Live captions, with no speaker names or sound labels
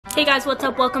Hey guys, what's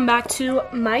up? Welcome back to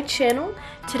my channel.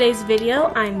 Today's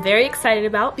video I'm very excited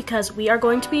about because we are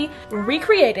going to be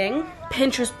recreating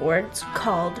Pinterest boards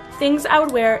called Things I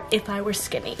Would Wear If I Were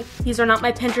Skinny. These are not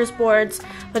my Pinterest boards,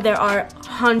 but there are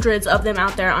hundreds of them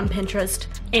out there on Pinterest.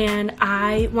 And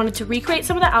I wanted to recreate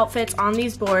some of the outfits on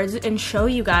these boards and show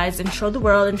you guys and show the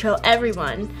world and show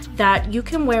everyone that you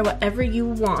can wear whatever you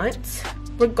want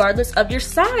regardless of your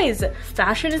size.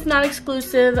 Fashion is not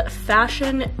exclusive.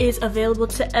 Fashion is available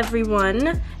to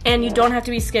everyone, and you don't have to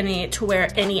be skinny to wear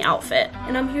any outfit.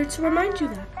 And I'm here to remind you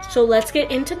that. So let's get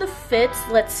into the fits.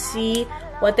 Let's see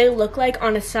what they look like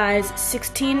on a size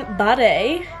 16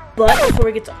 body. But before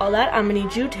we get to all that, I'm gonna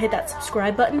need you to hit that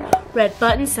subscribe button. Red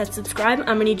button says subscribe. I'm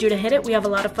gonna need you to hit it. We have a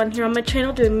lot of fun here on my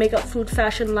channel doing makeup, food,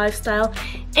 fashion, lifestyle,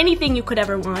 anything you could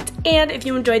ever want. And if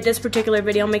you enjoyed this particular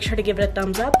video, make sure to give it a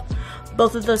thumbs up.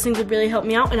 Both of those things would really help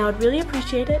me out and I would really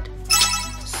appreciate it.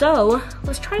 So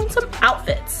let's try on some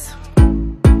outfits.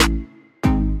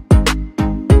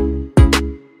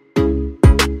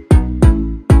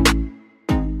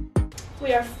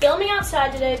 We are filming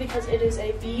outside today because it is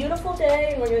a beautiful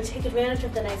day and we're going to take advantage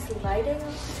of the nice lighting,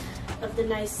 of the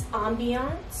nice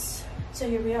ambiance. So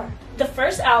here we are. The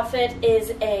first outfit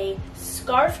is a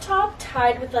scarf top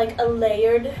tied with like a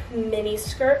layered mini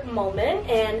skirt moment,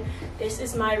 and this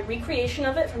is my recreation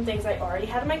of it from things I already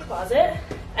had in my closet.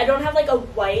 I don't have like a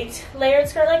white layered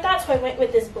skirt like that, so I went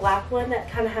with this black one that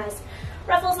kind of has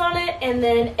ruffles on it, and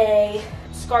then a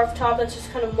scarf top that's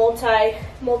just kind of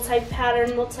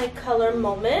multi-pattern, multi-color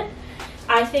moment.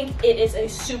 I think it is a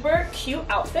super cute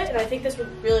outfit, and I think this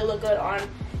would really look good on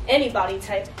any body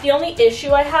type. The only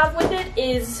issue I have with it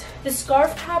is the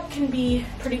scarf top can be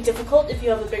pretty difficult if you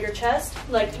have a bigger chest.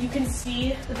 Like, you can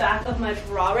see the back of my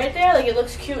bra right there. Like, it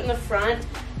looks cute in the front,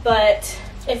 but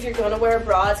if you're going to wear a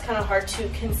bra, it's kind of hard to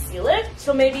conceal it.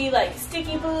 So maybe like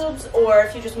sticky boobs, or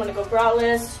if you just want to go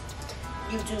braless,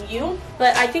 you do you.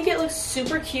 But I think it looks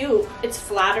super cute. It's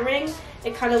flattering.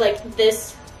 It kind of like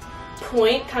this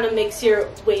point kind of makes your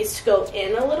waist go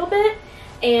in a little bit,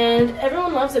 and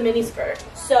everyone loves a mini skirt.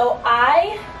 So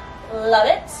I love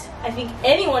it. I think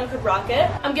anyone could rock it.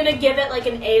 I'm gonna give it like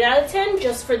an 8 out of 10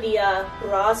 just for the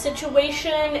bra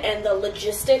situation and the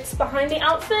logistics behind the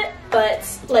outfit,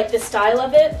 but like the style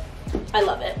of it, I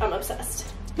love it. I'm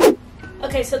obsessed.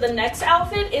 Okay, so the next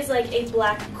outfit is like a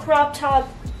black crop top,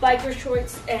 biker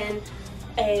shorts, and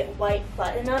a white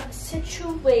button-up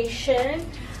situation.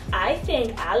 I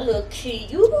think I look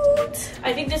cute.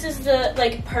 I think this is the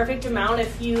like perfect amount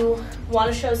if you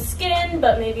want to show skin,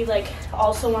 but maybe like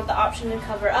also want the option to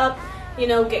cover up, you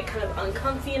know, get kind of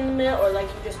uncomfy in the middle, or like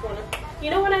you just want to, you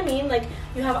know what I mean? Like,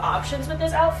 you have options with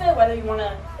this outfit, whether you want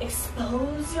to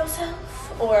expose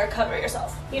yourself or cover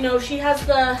yourself. You know, she has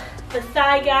the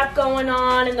thigh gap going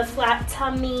on and the flat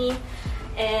tummy,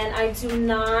 and I do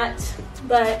not,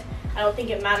 but I don't think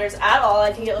it matters at all.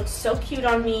 I think it looks so cute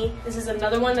on me. This is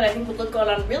another one that I think would look good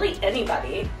on really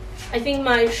anybody. I think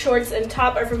my shorts and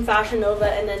top are from Fashion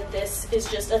Nova, and then this is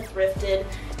just a thrifted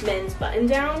men's button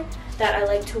down that I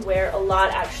like to wear a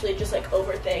lot, actually, just like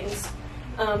over things.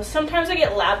 Sometimes I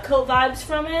get lab coat vibes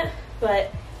from it,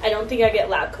 but I don't think I get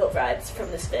lab coat vibes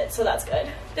from this fit, so that's good.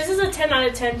 This is a 10 out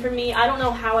of 10 for me. I don't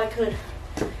know how I could,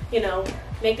 you know,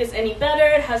 make this any better.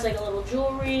 It has like a little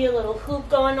jewelry, a little hoop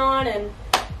going on, and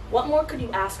what more could you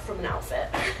ask from an outfit?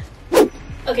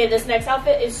 Okay, this next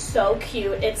outfit is so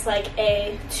cute. It's like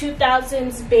a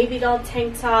 2000s baby doll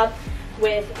tank top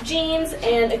with jeans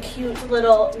and a cute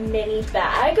little mini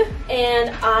bag.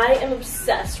 And I am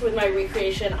obsessed with my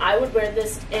recreation. I would wear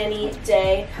this any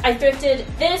day. I thrifted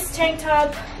this tank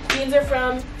top. Jeans are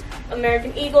from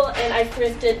American Eagle, and I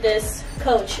thrifted this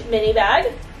Coach mini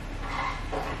bag.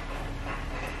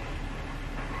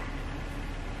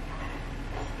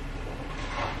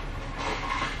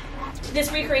 This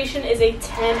recreation is a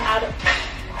 10 out of...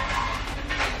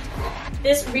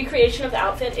 This recreation of the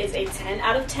outfit is a 10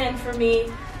 out of 10 for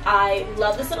me. I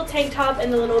love this little tank top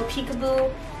and the little peekaboo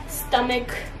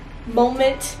stomach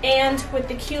moment, and with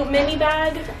the cute mini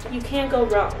bag, you can't go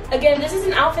wrong. Again, this is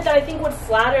an outfit that I think would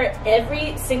flatter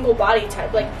every single body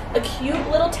type. Like, a cute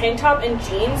little tank top and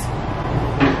jeans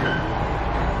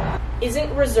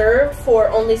isn't reserved for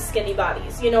only skinny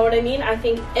bodies. You know what I mean? I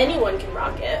think anyone can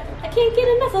rock it. I can't get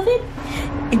enough of it.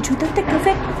 Into the thick of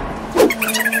it.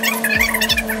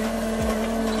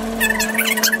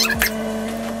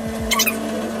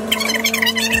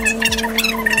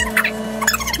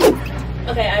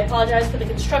 Okay, I apologize for the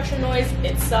construction noise.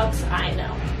 It sucks, I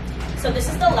know. So this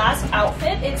is the last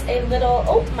outfit. It's a little,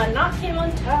 oh, my knot came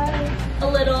untied. A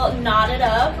little knotted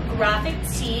up graphic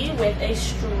tee with a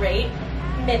straight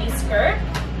mini skirt.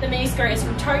 The mini skirt is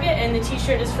from Target and the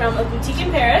t-shirt is from a boutique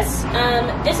in Paris.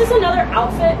 This is another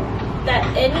outfit that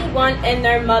anyone and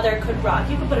their mother could rock.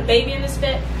 You could put a baby in this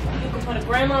fit, you could put a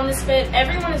grandma in this fit.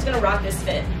 Everyone is gonna rock this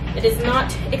fit. It is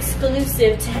not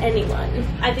exclusive to anyone.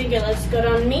 I think it looks good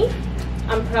on me.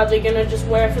 I'm probably gonna just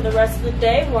wear it for the rest of the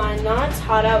day. Why not? It's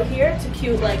hot out here. It's a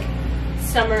cute like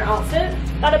summer outfit.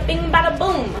 Bada bing, bada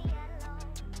boom.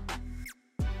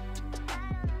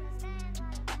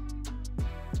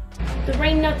 There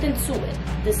ain't nothing to it.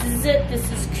 This is it. This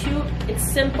is cute. It's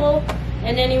simple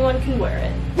and anyone can wear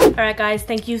it. All right guys,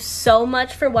 thank you so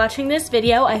much for watching this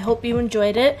video. I hope you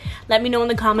enjoyed it. Let me know in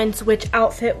the comments which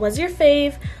outfit was your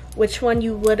fave, which one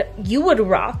you would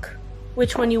rock,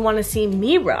 which one you want to see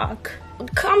me rock.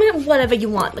 Comment whatever you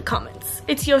want in the comments.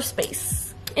 It's your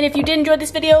space. And if you did enjoy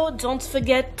this video, don't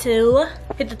forget to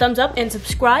hit the thumbs up and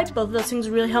subscribe. Both of those things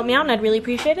really help me out and I'd really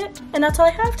appreciate it. And that's all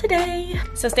I have today.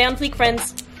 So stay on fleek,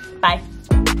 friends. Bye.